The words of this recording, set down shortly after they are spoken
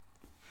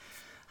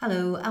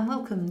Hello and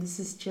welcome. This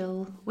is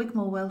Jill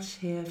Wigmore Welsh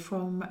here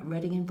from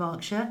Reading in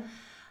Berkshire,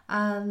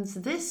 and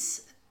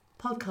this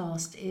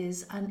podcast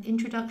is an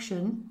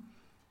introduction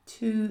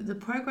to the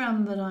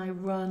program that I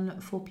run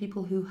for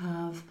people who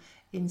have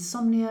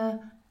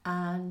insomnia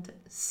and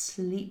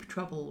sleep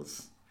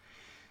troubles.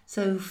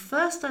 So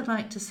first I'd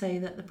like to say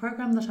that the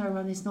program that I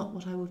run is not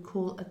what I would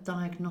call a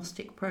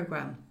diagnostic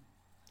program.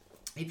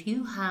 If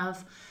you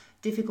have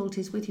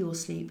difficulties with your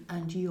sleep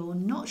and you're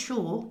not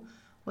sure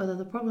whether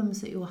the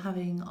problems that you're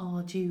having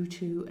are due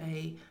to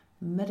a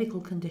medical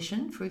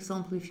condition, for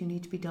example, if you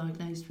need to be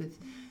diagnosed with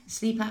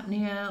sleep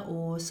apnea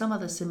or some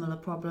other similar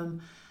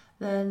problem,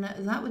 then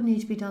that would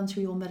need to be done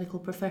through your medical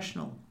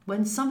professional.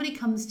 When somebody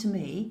comes to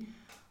me,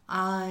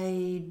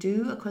 I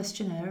do a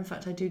questionnaire. In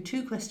fact, I do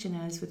 2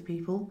 questionnaires with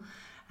people,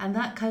 and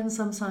that can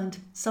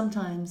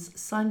sometimes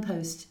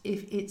signpost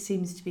if it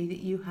seems to be that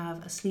you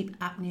have a sleep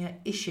apnea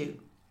issue.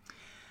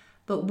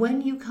 But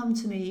when you come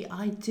to me,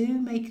 I do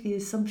make the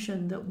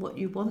assumption that what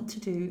you want to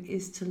do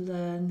is to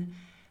learn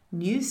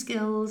new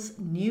skills,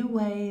 new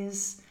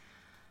ways,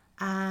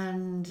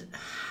 and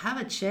have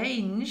a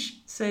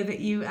change so that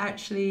you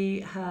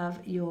actually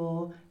have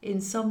your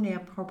insomnia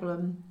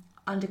problem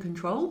under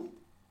control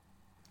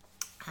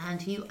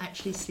and you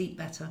actually sleep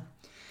better.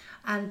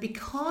 And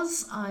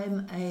because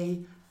I'm a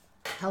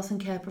Health and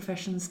Care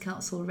Professions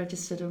Council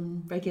registered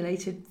and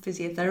regulated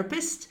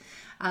physiotherapist,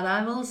 and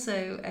I'm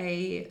also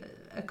a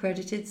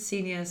accredited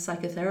senior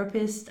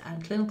psychotherapist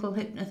and clinical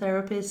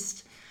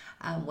hypnotherapist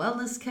and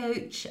wellness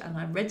coach, and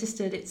I'm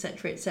registered,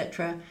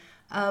 etc.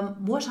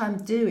 What I'm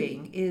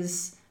doing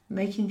is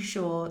making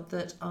sure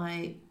that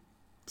I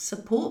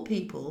support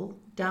people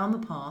down the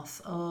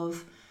path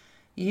of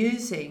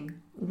using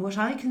what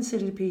I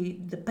consider to be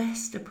the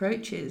best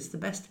approaches, the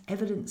best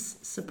evidence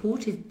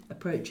supported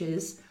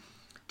approaches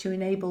to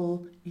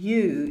enable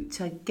you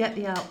to get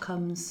the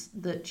outcomes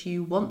that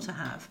you want to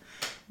have.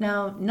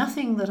 Now,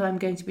 nothing that I'm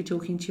going to be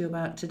talking to you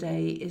about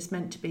today is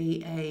meant to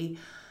be a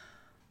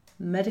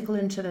medical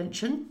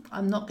intervention.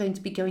 I'm not going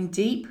to be going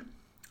deep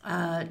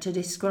to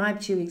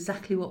describe to you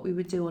exactly what we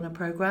would do on a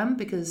program,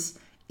 because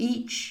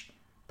each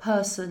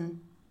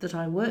person that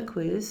I work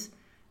with,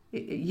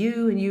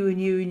 you and you and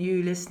you and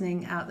you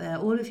listening out there,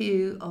 all of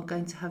you are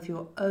going to have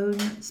your own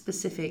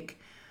specific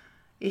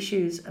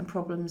issues and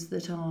problems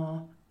that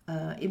are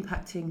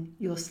impacting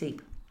your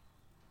sleep.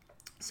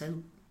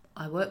 So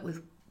I work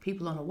with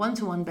people on a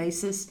one-to-one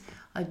basis.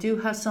 I do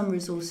have some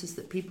resources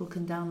that people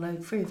can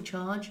download free of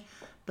charge,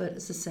 but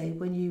as I say,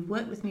 when you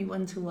work with me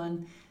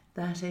one-to-one,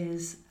 that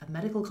is a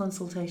medical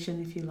consultation,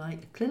 if you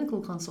like, a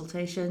clinical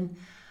consultation,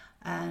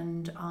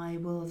 and I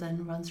will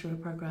then run through a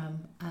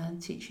program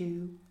and teach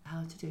you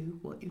how to do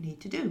what you need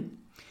to do.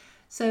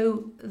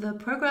 So the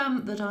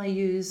program that I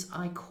use,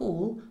 I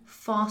call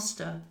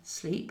Faster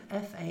Sleep,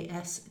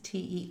 Faster.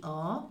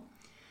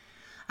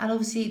 And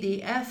obviously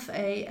the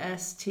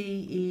Faster,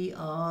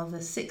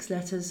 the 6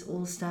 letters,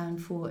 all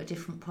stand for a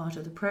different part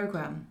of the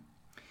program.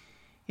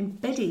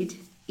 Embedded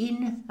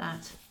in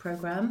that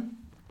program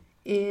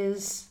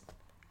is,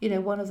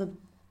 one of the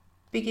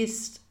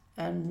biggest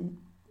and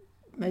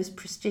most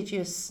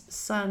prestigious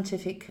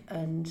scientific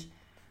and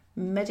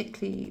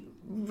medically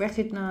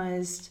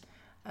recognized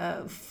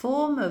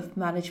form of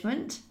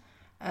management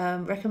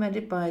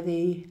recommended by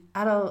the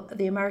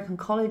American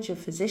College of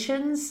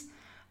Physicians,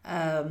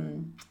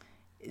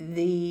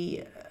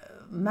 the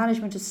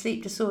management of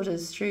sleep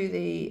disorders through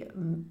the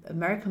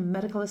American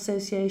Medical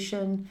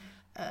Association,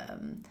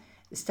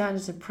 the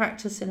standards of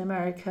practice in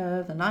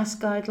America, the NICE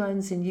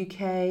guidelines in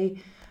UK.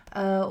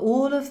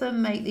 All of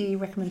them make the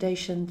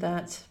recommendation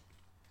that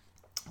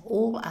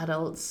all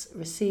adults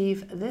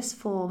receive this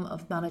form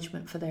of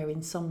management for their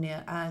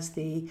insomnia as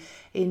the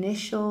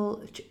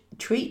initial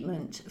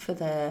treatment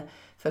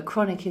for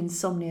chronic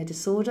insomnia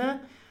disorder,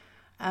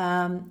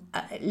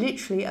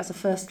 literally as a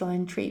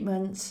first-line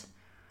treatment,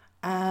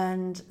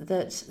 and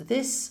that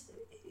this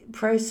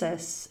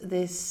process,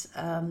 this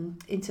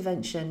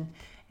intervention,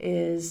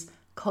 is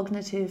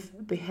cognitive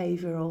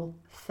behavioural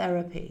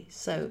therapy.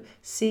 So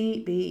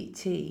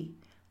CBTI.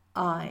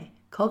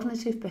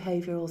 Cognitive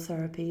behavioural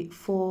therapy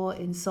for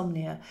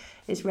insomnia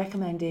is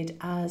recommended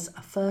as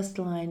a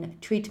first-line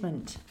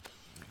treatment.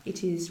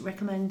 It is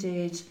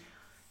recommended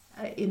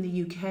in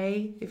the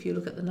UK. If you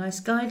look at the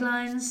NICE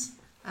guidelines,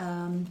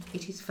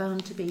 it is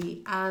found to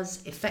be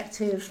as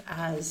effective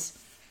as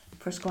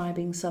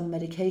prescribing some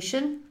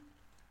medication.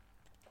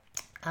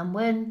 And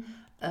when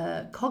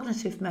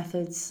cognitive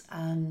methods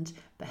and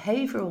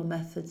behavioural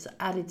methods are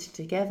added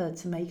together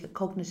to make a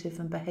cognitive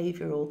and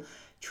behavioural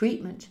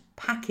treatment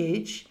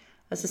package,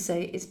 as I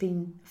say, it's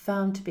been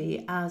found to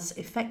be as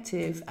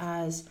effective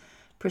as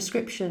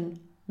prescription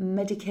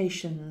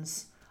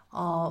medications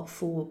are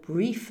for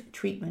brief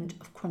treatment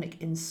of chronic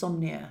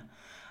insomnia.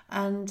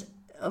 And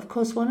of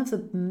course, one of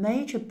the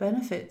major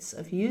benefits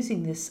of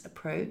using this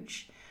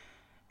approach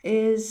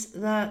is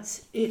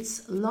that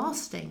it's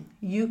lasting.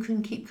 You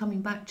can keep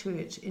coming back to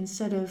it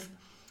instead of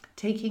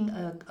taking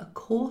a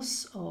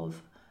course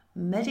of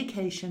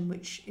medication,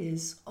 which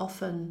is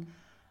often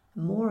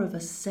more of a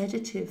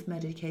sedative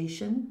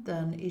medication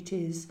than it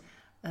is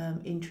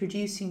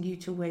introducing you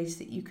to ways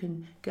that you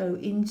can go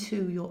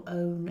into your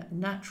own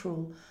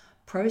natural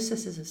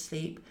processes of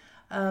sleep.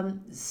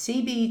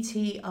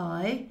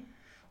 CBTI,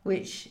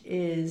 which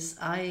is,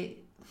 I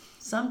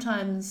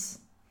sometimes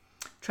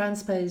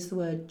transpose the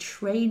word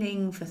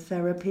training for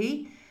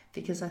therapy,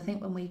 because I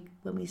think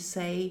when we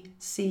say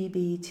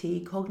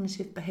CBT,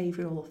 cognitive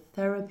behavioral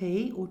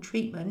therapy or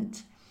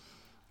treatment,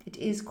 it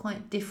is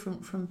quite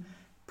different from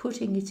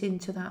putting it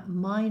into that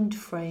mind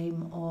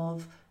frame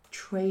of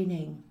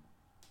training,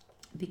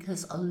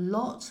 because a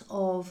lot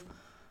of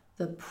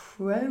the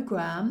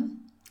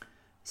program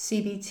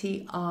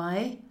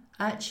CBTI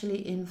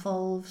actually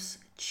involves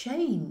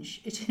change.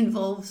 It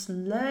involves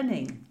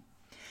learning.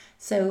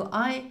 So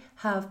I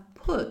have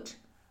put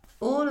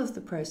all of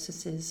the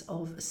processes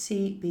of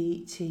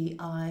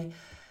CBTI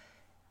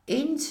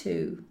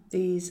into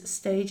these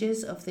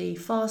stages of the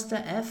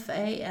FASTER,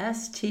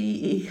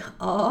 FASTER,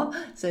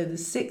 so the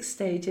 6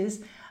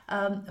 stages.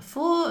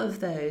 4 of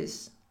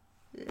those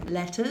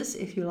letters,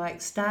 if you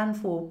like, stand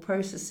for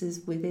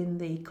processes within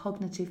the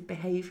cognitive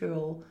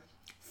behavioral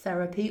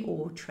therapy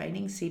or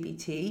training,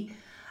 CBT,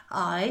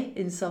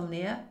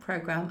 insomnia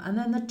program, and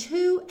then the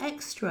 2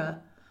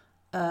 extra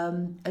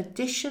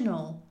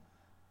additional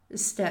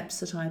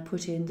steps that I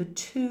put in, the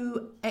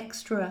 2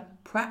 extra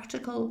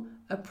practical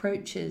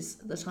approaches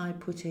that I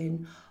put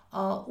in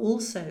are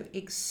also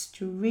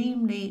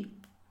extremely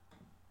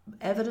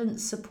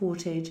evidence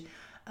supported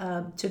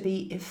to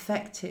be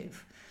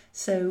effective.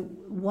 So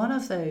one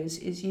of those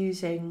is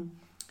using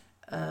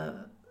a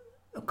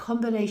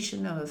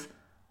combination of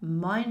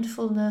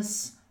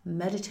mindfulness,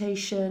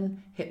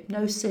 meditation,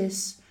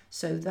 hypnosis.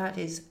 So that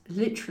is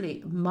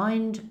literally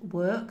mind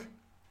work,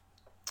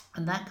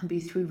 and that can be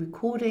through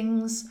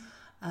recordings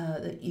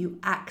that you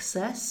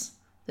access,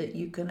 that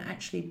you can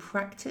actually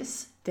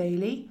practice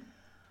daily,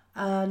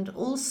 and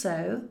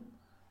also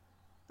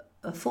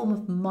a form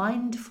of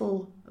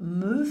mindful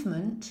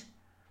movement,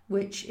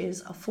 which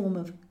is a form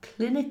of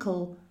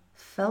clinical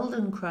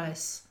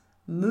Feldenkrais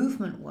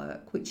movement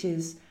work, which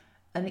is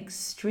an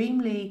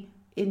extremely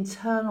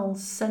internal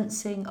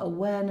sensing,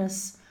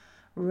 awareness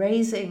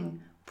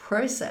raising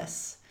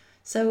process.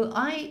 So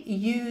I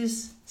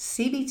use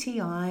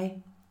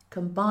CBTI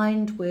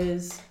combined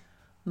with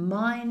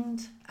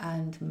mind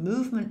and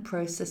movement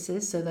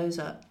processes. So those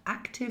are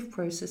active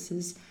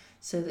processes,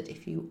 so that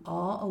if you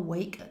are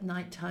awake at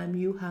night time,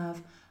 you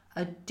have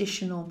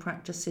additional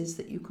practices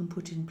that you can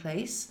put in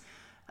place,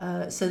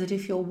 so that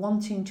if you're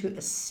wanting to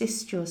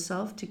assist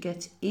yourself to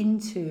get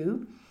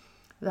into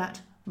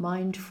that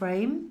mind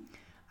frame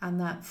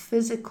and that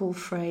physical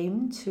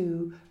frame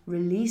to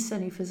release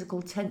any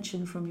physical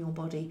tension from your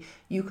body,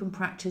 you can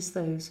practice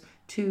those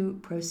 2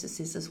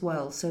 processes as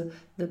well. So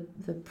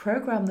the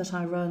program that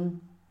I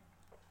run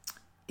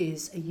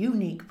is a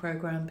unique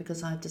program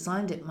because I've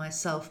designed it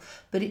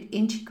myself, but it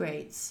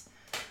integrates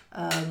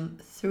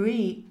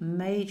 3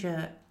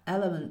 major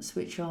elements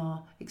which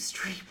are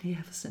extremely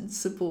evidence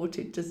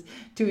supported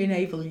to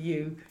enable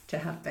you to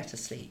have better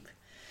sleep.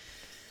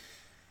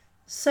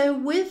 So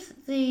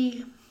with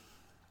the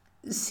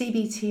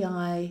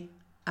CBTI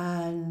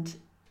and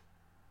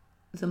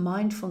the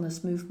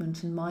mindfulness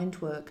movement and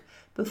mind work,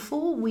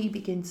 before we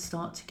begin to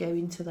start to go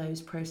into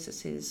those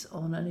processes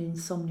on an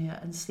insomnia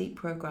and sleep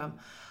program,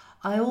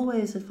 I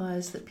always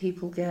advise that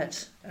people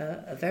get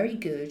a very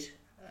good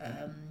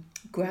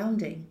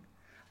grounding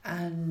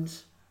and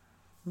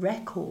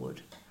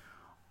record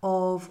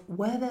of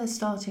where they're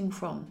starting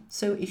from.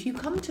 So if you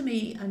come to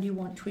me and you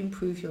want to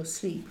improve your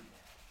sleep,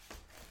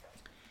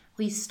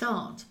 I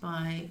start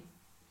by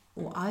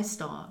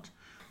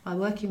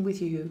working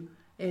with you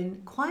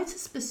in quite a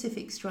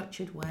specific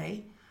structured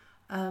way,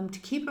 to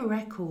keep a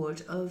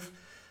record of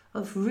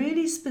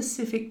really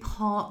specific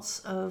parts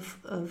of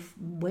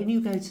when you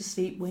go to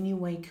sleep, when you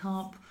wake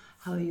up,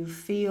 how you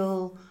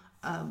feel,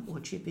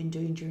 what you've been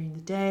doing during the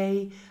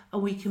day,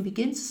 and we can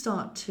begin to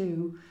start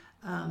to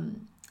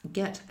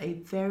get a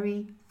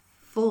very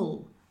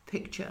full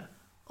picture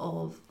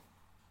of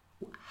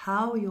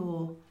how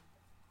you're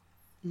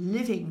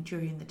living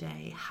during the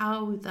day,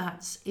 how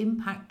that's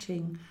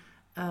impacting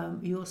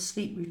your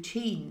sleep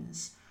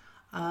routines,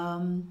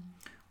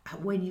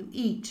 when you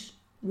eat,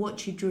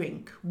 what you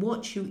drink,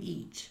 what you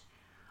eat,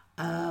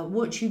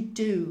 what you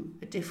do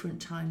at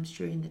different times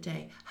during the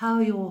day, how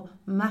you're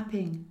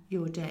mapping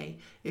your day,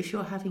 if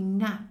you're having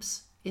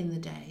naps in the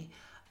day,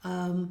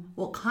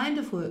 what kind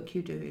of work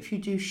you do, if you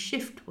do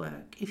shift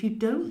work, if you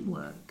don't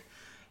work,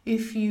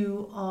 if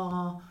you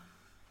are,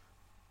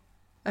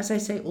 as I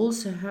say,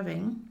 also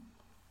having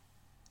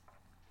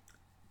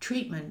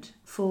treatment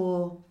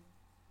for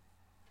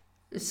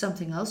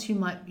something else. You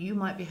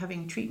might be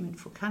having treatment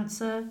for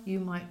cancer, you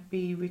might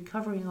be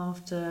recovering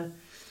after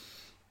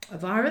a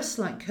virus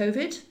like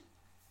COVID,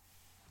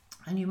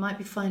 and you might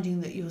be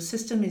finding that your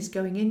system is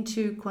going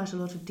into quite a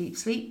lot of deep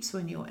sleeps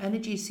when your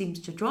energy seems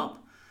to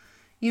drop.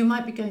 You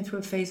might be going through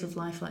a phase of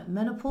life like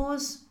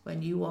menopause,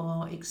 when you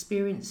are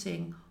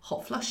experiencing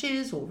hot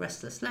flushes or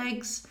restless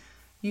legs.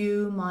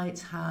 You might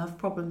have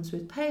problems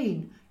with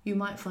pain. You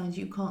might find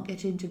you can't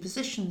get into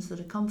positions that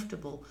are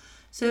comfortable.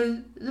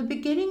 So the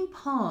beginning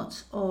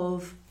part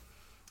of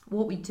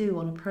what we do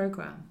on a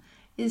program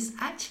is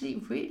actually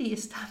really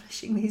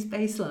establishing these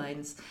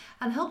baselines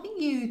and helping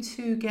you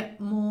to get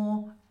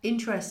more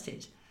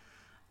interested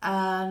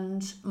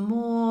and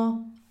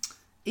more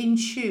in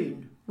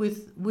tune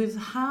with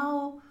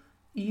how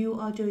you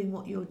are doing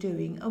what you're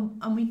doing.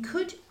 And we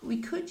could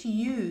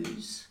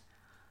use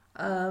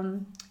a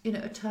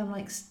term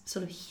like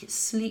sort of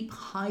sleep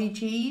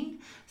hygiene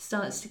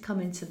starts to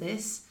come into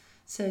this.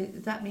 So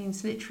that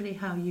means literally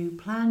how you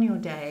plan your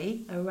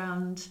day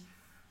around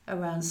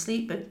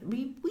sleep. But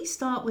we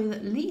start with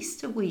at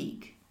least a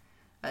week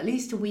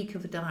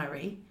of a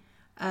diary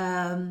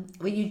where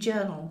you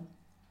journal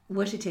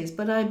what it is.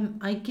 But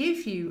I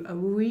give you a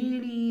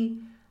really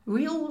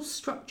real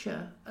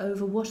structure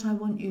over what I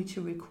want you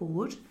to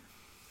record,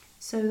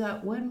 so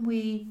that when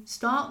we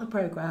start the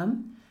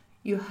program,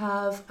 you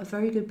have a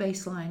very good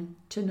baseline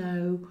to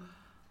know,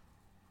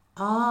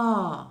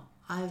 I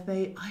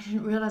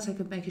didn't realize I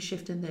could make a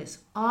shift in this.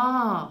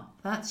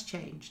 That's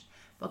changed.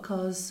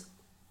 Because,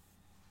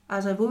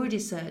 as I've already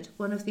said,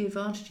 one of the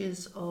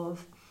advantages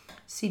of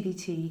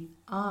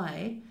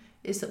CBTI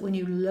is that when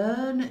you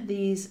learn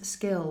these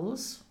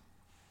skills,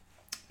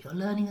 you're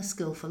learning a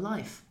skill for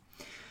life.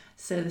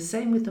 So the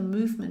same with the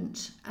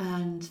movement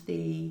and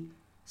the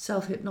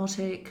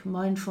self-hypnotic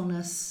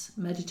mindfulness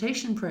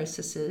meditation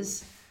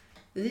processes.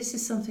 This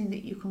is something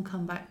that you can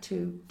come back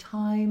to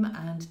time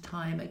and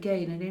time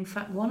again. And in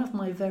fact, one of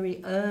my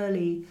very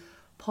early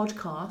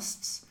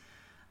podcasts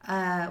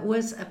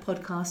was a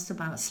podcast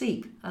about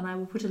sleep. And I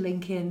will put a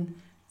link in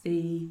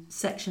the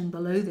section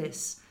below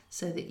this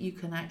so that you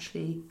can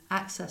actually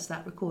access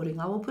that recording.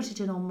 I will put it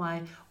in on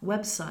my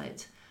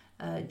website,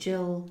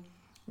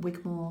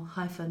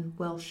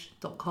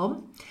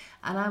 jillwigmore-welsh.com.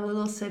 And I will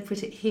also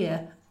put it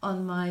here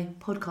on my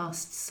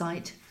podcast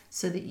site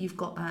so that you've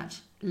got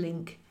that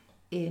link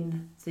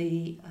in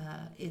the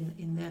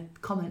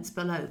comments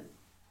below.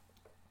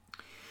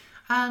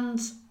 And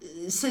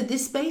so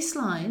this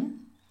baseline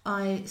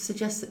I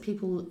suggest that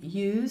people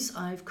use.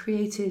 I've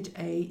created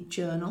a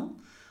journal.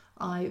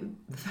 I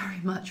very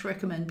much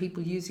recommend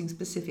people using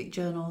specific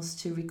journals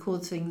to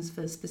record things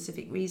for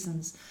specific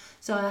reasons.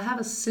 So I have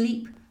a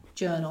sleep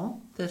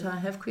journal that I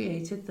have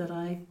created that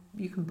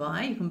you can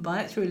buy. You can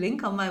buy it through a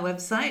link on my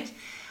website.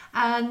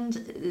 And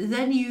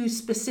then you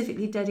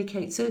specifically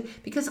dedicate. So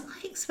because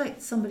I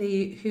expect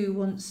somebody who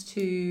wants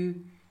to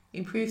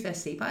improve their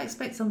sleep, I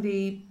expect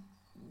somebody,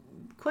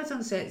 quite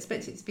honestly, I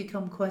expect it to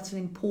become quite an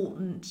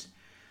important,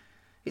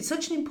 it's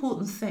such an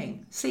important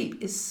thing. Sleep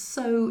is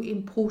so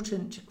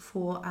important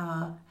for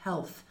our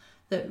health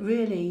that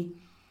really,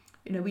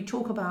 we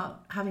talk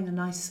about having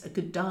a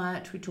good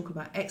diet, we talk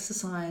about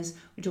exercise,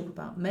 we talk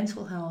about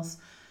mental health,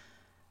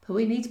 but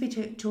we need to be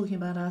talking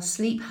about our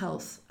sleep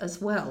health as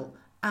well.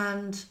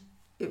 And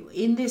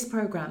in this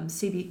program, with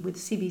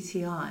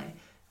CBTI,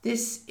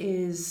 this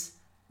is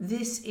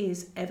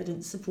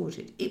evidence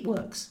supported. It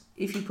works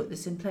if you put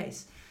this in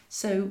place.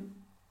 So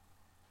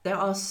there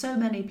are so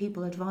many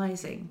people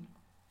advising,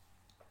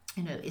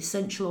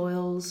 essential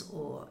oils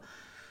or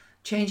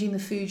changing the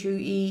food you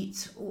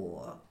eat,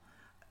 or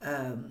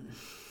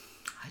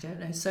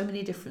so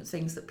many different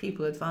things that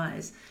people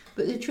advise.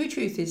 But the true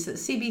truth is that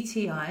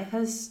CBTI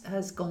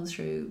has gone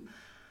through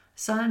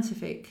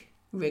scientific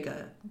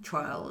rigor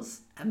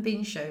trials and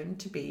been shown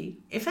to be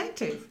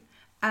effective.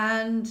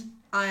 And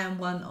I am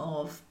one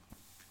of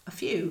a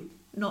few,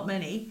 not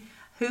many,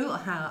 who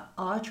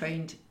are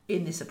trained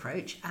in this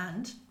approach,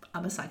 and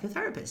I'm a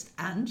psychotherapist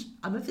and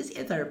I'm a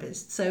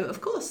physiotherapist. So of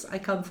course I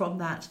come from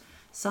that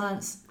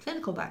science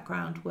clinical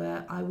background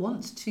where I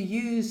want to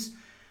use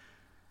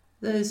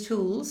those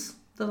tools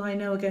that I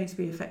know are going to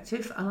be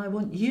effective, and I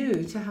want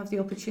you to have the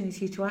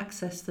opportunity to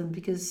access them,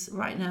 because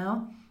right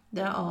now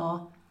there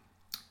are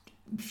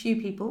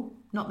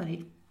not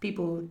many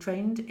people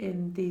trained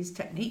in these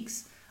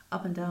techniques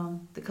up and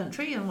down the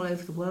country and all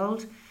over the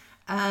world,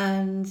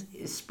 and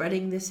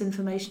spreading this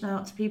information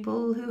out to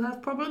people who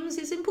have problems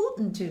is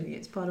important to me.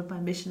 It's part of my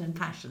mission and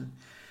passion.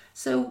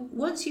 So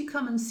once you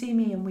come and see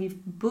me and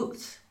we've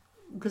booked,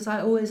 because I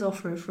always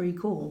offer a free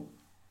call,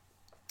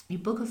 you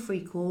book a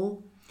free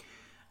call,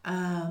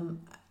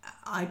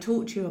 I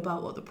talk to you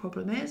about what the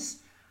problem is,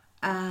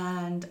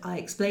 and I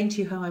explain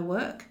to you how I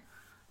work.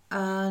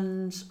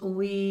 And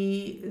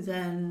we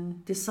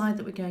then decide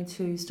that we're going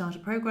to start a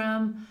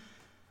program.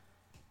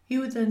 You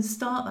would then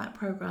start that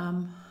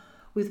program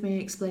with me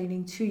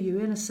explaining to you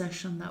in a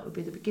session, that would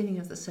be the beginning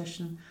of the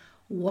session,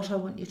 what I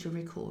want you to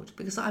record,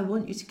 because I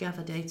want you to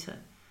gather data.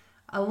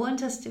 I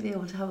want us to be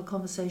able to have a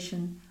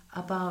conversation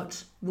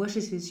about what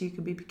it is you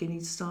can be beginning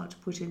to start to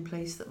put in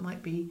place that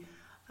might be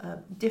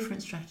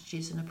different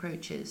strategies and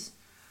approaches.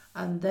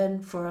 And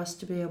then for us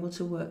to be able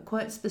to work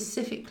quite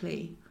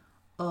specifically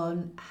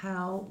on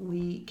how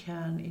we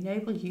can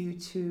enable you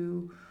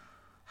to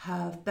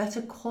have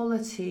better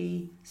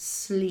quality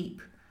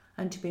sleep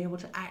and to be able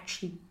to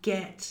actually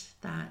get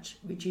that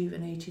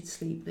rejuvenated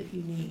sleep that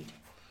you need.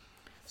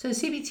 So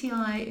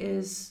CBTI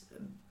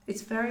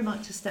it's very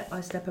much a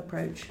step-by-step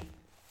approach.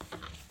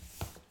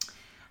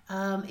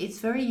 It's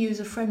very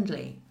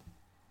user-friendly.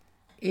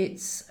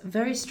 It's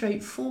very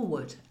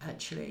straightforward,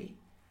 actually.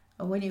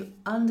 And when you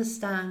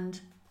understand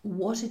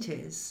what it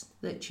is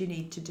that you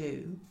need to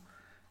do,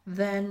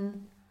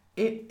 then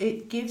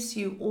it gives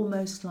you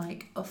almost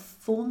like a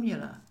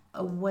formula,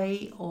 a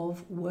way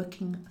of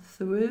working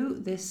through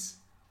this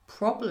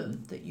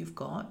problem that you've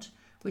got,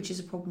 which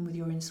is a problem with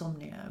your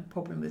insomnia, a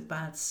problem with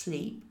bad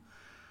sleep,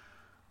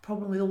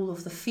 problem with all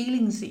of the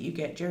feelings that you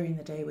get during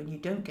the day when you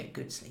don't get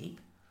good sleep.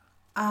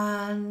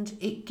 And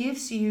it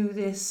gives you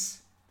this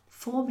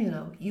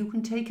formula. You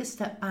can take a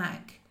step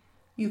back.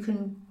 You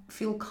can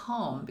feel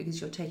calm because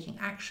you're taking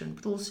action,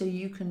 but also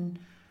you can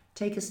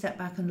take a step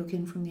back and look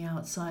in from the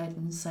outside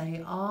and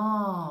say,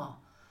 I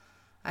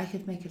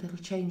could make a little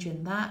change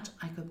in that.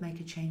 I could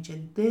make a change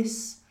in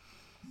this.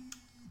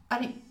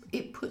 And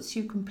it puts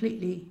you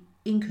completely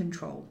in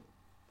control.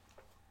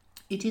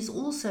 It is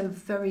also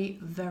very,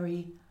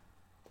 very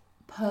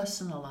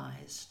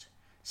personalized.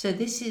 So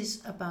this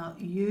is about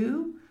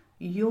you,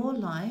 your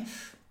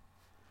life,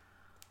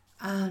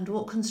 and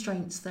what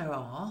constraints there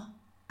are,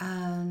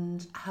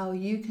 and how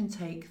you can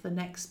take the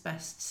next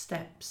best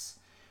steps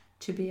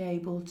to be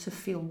able to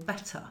feel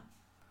better,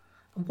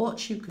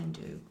 what you can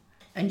do.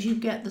 And you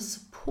get the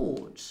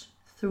support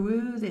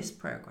through this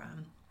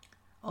program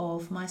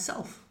of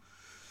myself.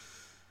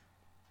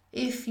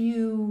 If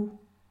you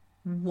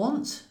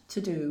want to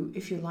do,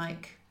 if you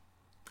like,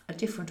 a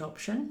different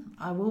option,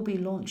 I will be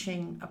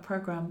launching a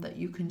program that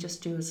you can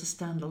just do as a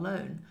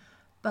standalone.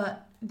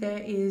 But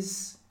there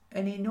is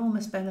an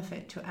enormous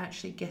benefit to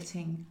actually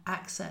getting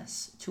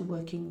access to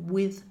working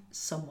with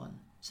someone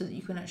so that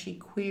you can actually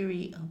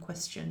query and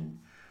question,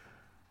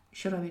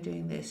 should I be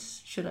doing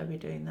this? Should I be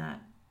doing that?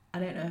 I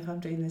don't know if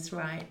I'm doing this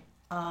right.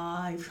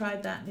 I've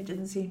tried that and it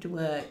doesn't seem to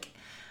work.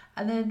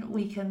 And then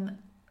we can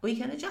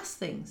adjust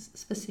things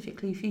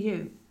specifically for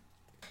you.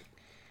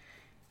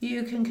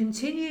 You can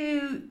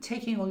continue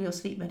taking all your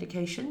sleep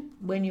medication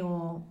when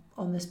you're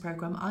on this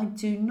program. I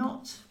do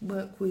not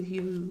work with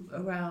you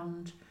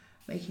around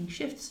making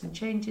shifts and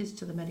changes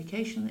to the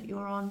medication that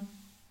you're on.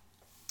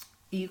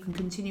 You can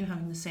continue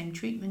having the same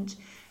treatment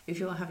if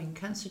you're having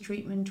cancer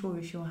treatment, or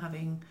if you're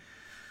having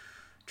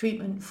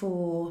treatment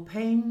for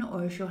pain,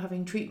 or if you're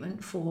having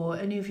treatment for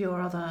any of your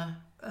other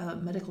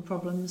medical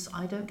problems.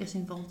 I don't get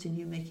involved in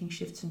you making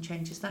shifts and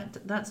changes.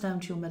 That's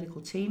down to your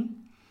medical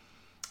team.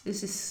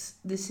 This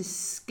is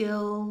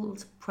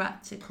skilled,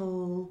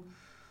 practical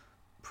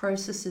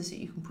processes that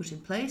you can put in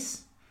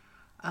place.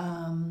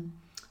 And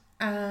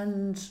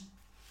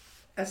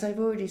as I've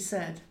already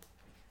said,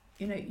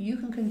 you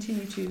can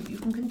continue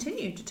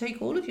to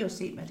take all of your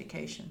sleep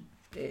medication.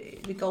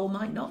 The goal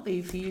might not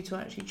be for you to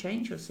actually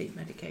change your sleep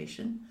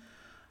medication,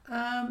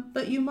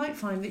 but you might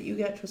find that you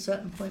get to a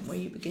certain point where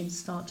you begin to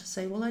start to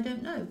say, well, I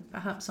don't know,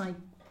 perhaps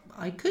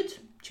I could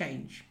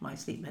change my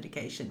sleep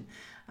medication.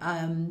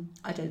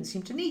 I don't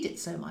seem to need it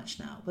so much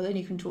now. But then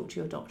you can talk to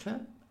your doctor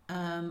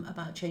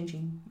about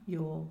changing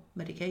your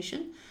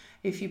medication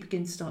if you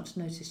begin to start to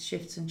notice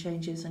shifts and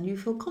changes and you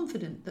feel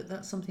confident that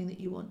that's something that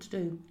you want to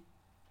do.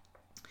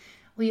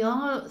 We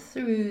are,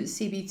 through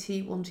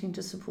CBT, wanting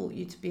to support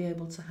you to be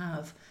able to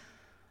have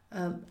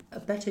a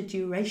better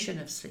duration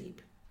of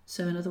sleep.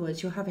 So in other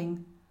words, you're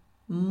having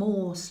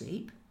more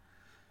sleep.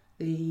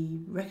 The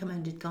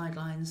recommended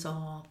guidelines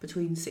are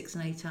between 6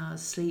 and 8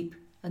 hours sleep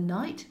a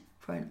night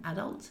for an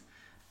adult.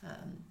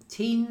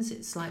 Teens,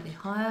 it's slightly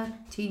higher.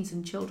 Teens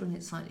and children,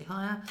 it's slightly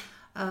higher.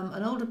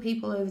 And older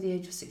people over the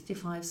age of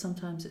 65,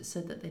 sometimes it's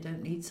said that they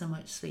don't need so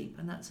much sleep.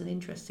 And that's an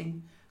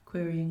interesting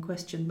query and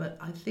question. But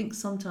I think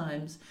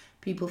sometimes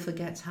people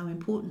forget how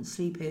important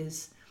sleep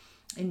is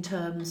in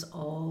terms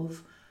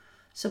of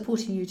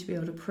supporting you to be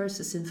able to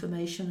process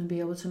information and be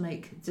able to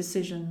make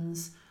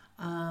decisions.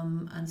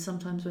 And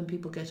sometimes when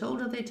people get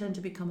older, they tend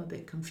to become a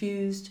bit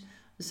confused.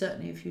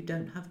 Certainly if you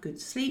don't have good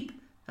sleep,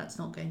 that's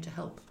not going to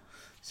help.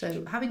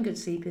 So having good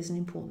sleep is an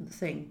important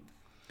thing.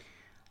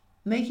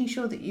 Making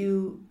sure that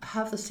you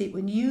have the sleep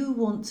when you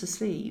want to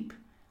sleep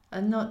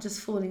and not just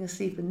falling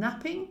asleep and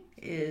napping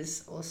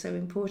is also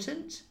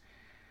important.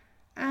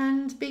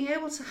 And being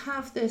able to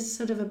have this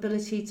sort of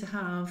ability to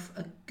have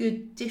a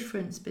good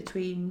difference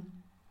between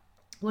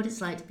what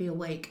it's like to be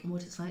awake and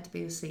what it's like to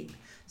be asleep.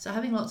 So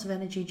having lots of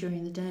energy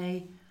during the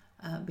day,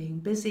 being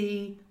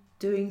busy,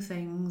 doing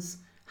things,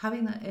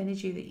 having that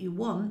energy that you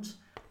want,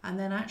 and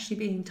then actually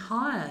being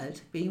tired,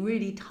 being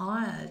really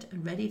tired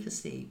and ready for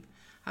sleep,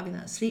 having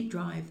that sleep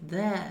drive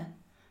there.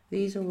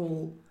 These are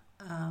all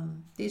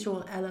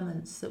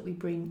elements that we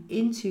bring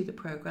into the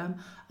program,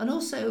 and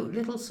also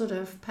little sort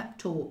of pep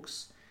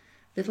talks,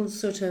 little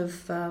sort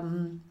of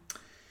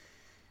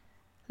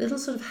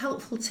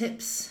helpful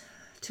tips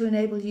to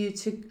enable you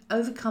to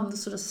overcome the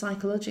sort of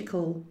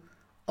psychological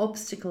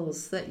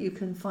obstacles that you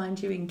can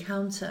find you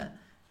encounter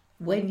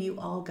when you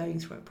are going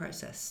through a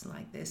process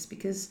like this.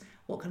 Because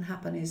what can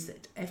happen is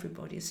that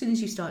everybody, as soon as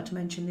you start to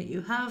mention that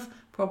you have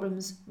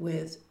problems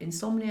with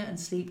insomnia and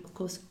sleep, of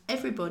course,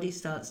 everybody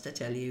starts to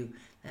tell you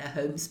their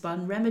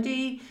homespun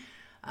remedy,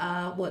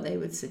 what they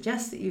would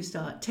suggest that you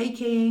start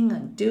taking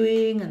and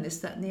doing and this,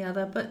 that and the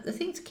other. But the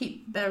thing to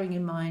keep bearing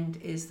in mind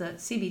is that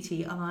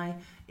CBTI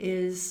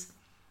is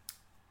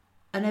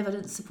an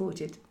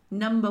evidence-supported,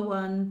 number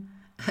one,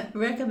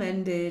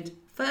 recommended,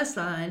 first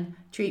line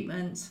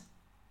treatment,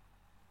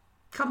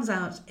 comes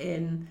out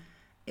in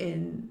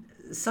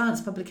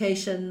science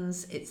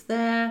publications, it's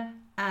there,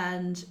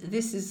 and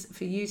this is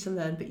for you to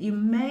learn. But you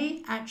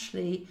may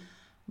actually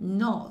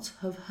not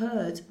have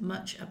heard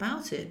much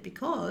about it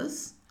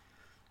because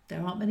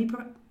there aren't many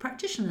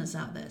practitioners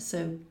out there.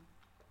 So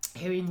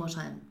hearing what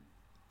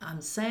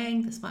I'm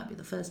saying, this might be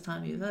the first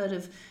time you've heard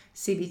of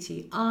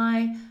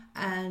CBTI,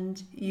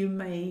 and you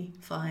may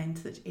find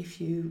that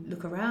if you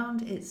look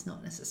around, it's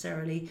not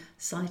necessarily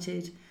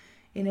cited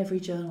in every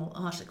journal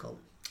article.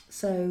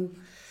 So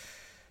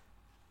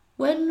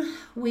when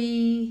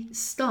we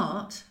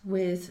start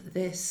with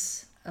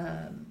this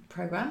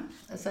program,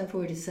 as I've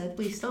already said,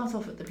 we start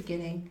off at the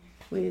beginning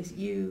with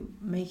you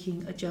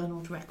making a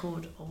journaled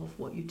record of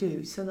what you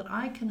do so that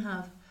I can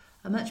have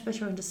a much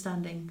better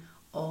understanding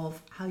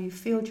of how you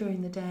feel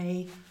during the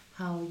day,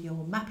 how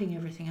you're mapping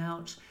everything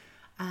out,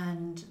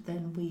 and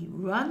then we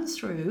run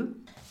through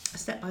a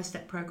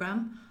step-by-step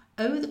program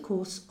over the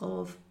course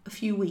of a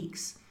few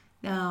weeks.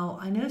 Now,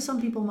 I know some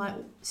people might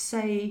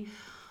say,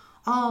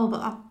 oh,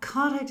 but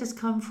can't I just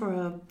come for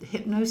a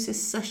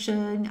hypnosis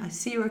session? I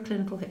see you're a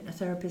clinical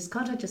hypnotherapist.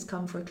 Can't I just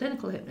come for a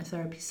clinical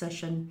hypnotherapy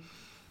session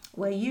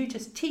where you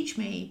just teach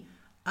me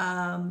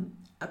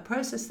a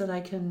process that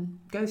I can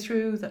go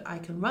through, that I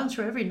can run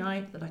through every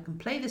night, that I can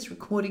play this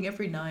recording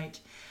every night,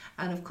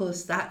 and of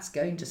course that's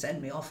going to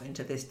send me off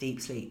into this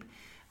deep sleep?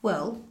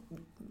 Well,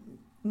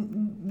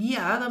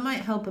 yeah, that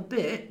might help a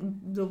bit.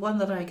 The one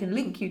that I can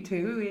link you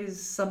to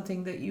is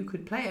something that you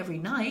could play every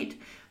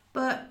night,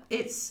 but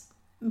it's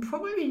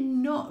probably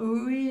not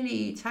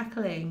really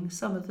tackling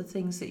some of the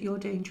things that you're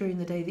doing during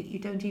the day that you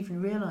don't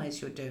even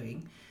realize you're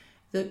doing,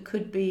 that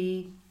could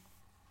be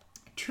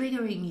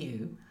triggering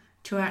you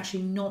to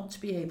actually not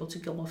be able to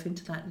go off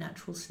into that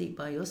natural sleep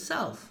by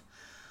yourself.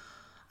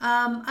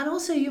 And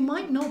also you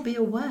might not be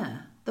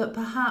aware that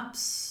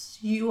perhaps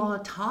you are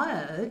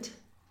tired,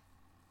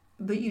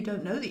 but you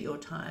don't know that you're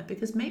tired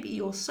because maybe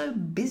you're so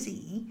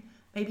busy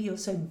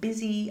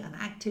and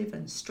active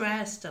and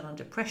stressed and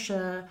under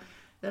pressure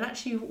that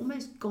actually you've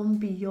almost gone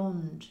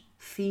beyond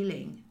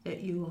feeling that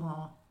you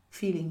are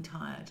feeling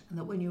tired, and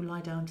that when you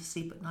lie down to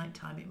sleep at night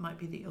time, it might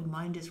be that your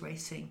mind is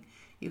racing.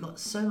 You've got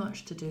so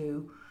much to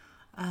do.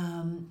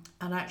 And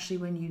actually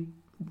when you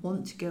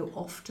want to go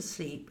off to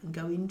sleep and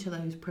go into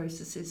those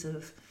processes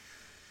of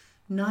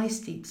nice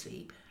deep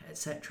sleep,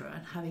 etc.,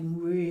 and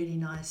having really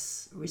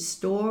nice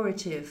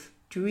restorative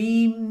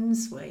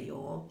dreams where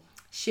you're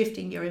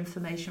shifting your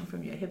information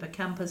from your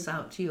hippocampus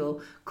out to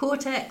your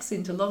cortex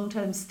into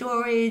long-term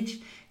storage,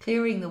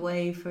 clearing the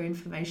way for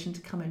information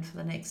to come in for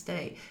the next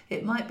day.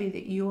 It might be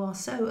that you are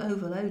so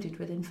overloaded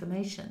with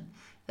information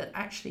that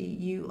actually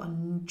you are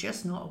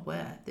just not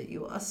aware that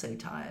you are so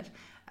tired.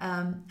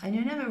 And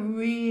you're never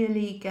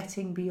really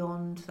getting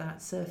beyond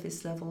that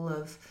surface level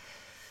of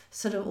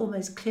sort of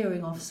almost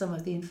clearing off some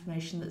of the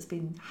information that's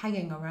been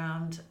hanging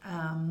around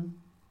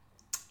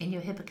in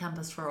your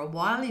hippocampus for a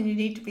while, and you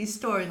need to be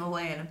storing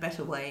away in a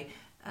better way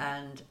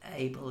and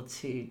able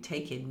to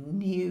take in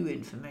new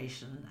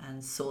information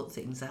and sort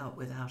things out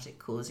without it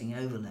causing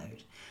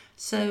overload.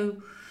 So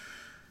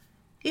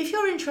if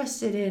you're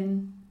interested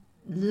in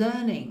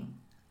learning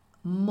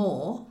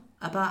more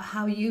about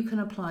how you can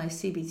apply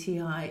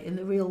CBTI in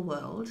the real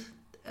world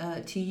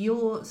to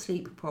your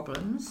sleep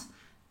problems,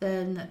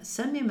 then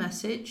send me a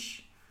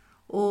message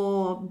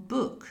or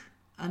book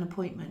an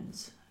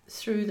appointment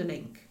through the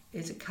link.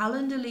 It's a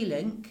Calendly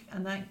link,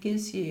 and that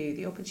gives you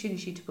the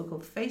opportunity to book a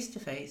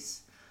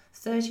face-to-face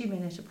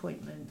 30-minute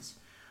appointment,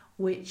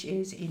 which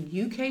is in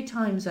UK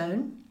time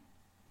zone.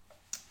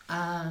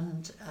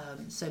 And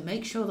so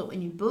make sure that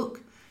when you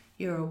book,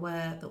 you're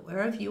aware that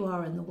wherever you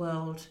are in the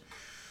world,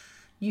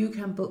 you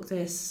can book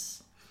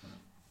this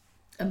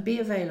and be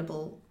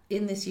available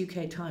in this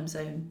UK time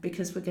zone,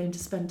 because we're going to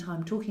spend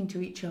time talking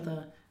to each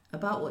other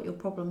about what your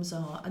problems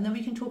are, and then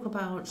we can talk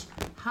about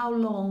how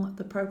long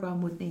the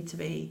program would need to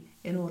be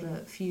in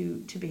order for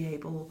you to be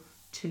able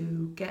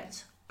to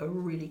get a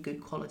really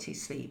good quality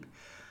sleep.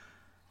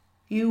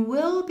 You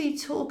will be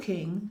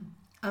talking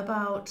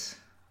about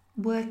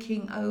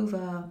working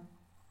over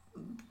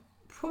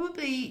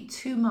probably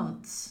 2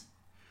 months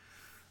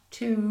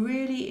to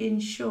really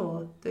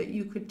ensure that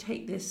you could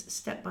take this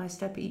step by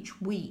step each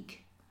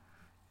week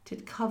to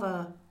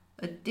cover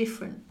a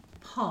different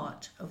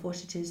part of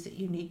what it is that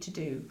you need to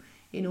do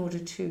in order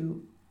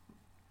to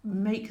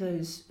make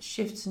those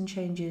shifts and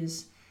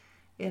changes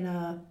in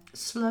a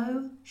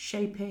slow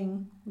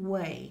shaping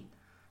way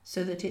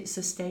so that it's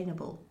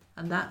sustainable.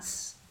 And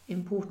that's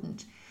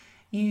important.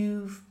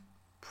 You've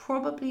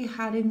probably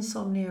had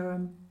insomnia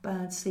and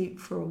bad sleep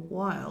for a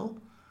while,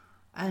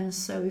 and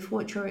so if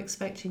what you're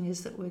expecting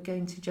is that we're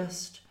going to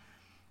just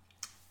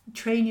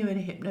train you in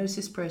a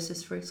hypnosis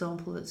process, for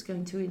example, that's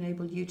going to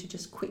enable you to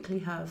just quickly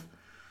have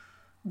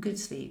good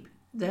sleep,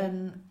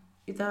 then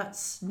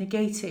that's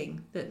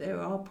negating that there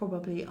are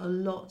probably a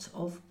lot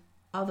of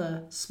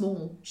other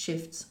small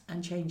shifts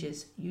and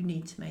changes you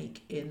need to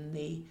make in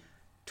the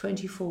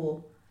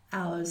 24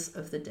 hours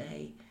of the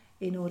day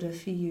in order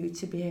for you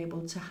to be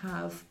able to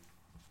have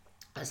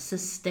a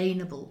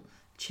sustainable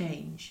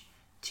change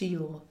to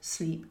your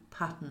sleep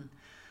pattern.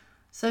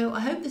 So I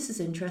hope this is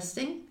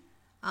interesting.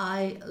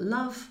 I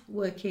love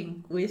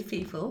working with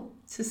people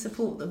to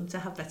support them to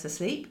have better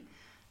sleep.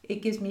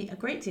 It gives me a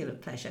great deal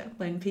of pleasure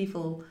when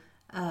people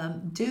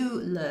do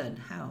learn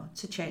how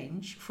to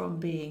change from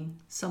being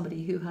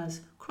somebody who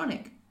has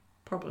chronic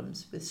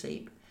problems with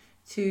sleep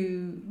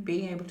to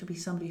being able to be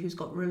somebody who's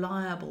got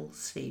reliable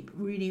sleep,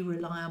 really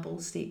reliable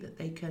sleep, that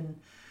they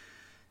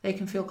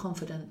can feel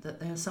confident that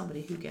they're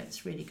somebody who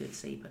gets really good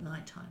sleep at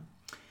night time.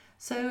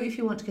 So if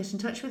you want to get in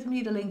touch with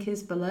me, the link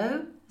is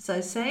below. As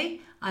I say,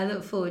 I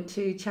look forward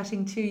to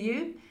chatting to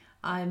you.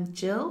 I'm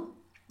Jill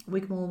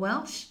Wigmore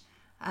Welsh,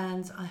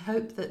 and I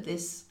hope that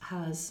this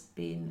has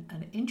been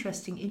an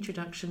interesting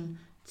introduction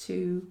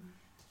to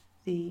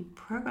the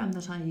program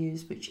that I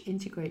use, which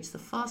integrates the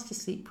Faster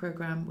Sleep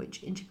program,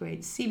 which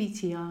integrates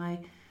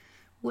CBTI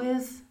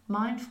with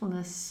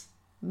mindfulness,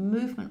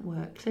 movement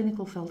work,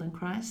 clinical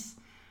Feldenkrais,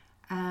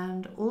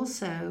 and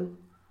also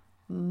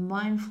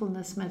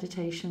mindfulness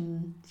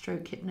meditation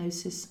stroke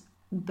hypnosis.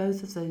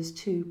 Both of those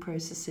two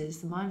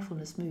processes, the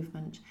mindfulness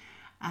movement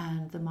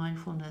and the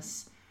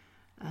mindfulness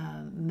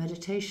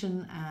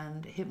meditation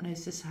and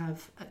hypnosis,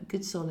 have a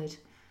good solid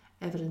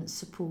evidence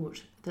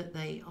support that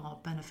they are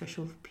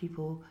beneficial for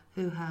people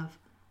who have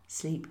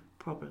sleep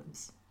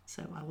problems.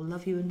 So I will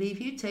love you and leave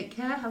you. Take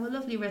care. Have a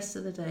lovely rest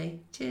of the day.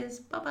 Cheers.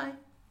 Bye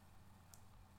bye.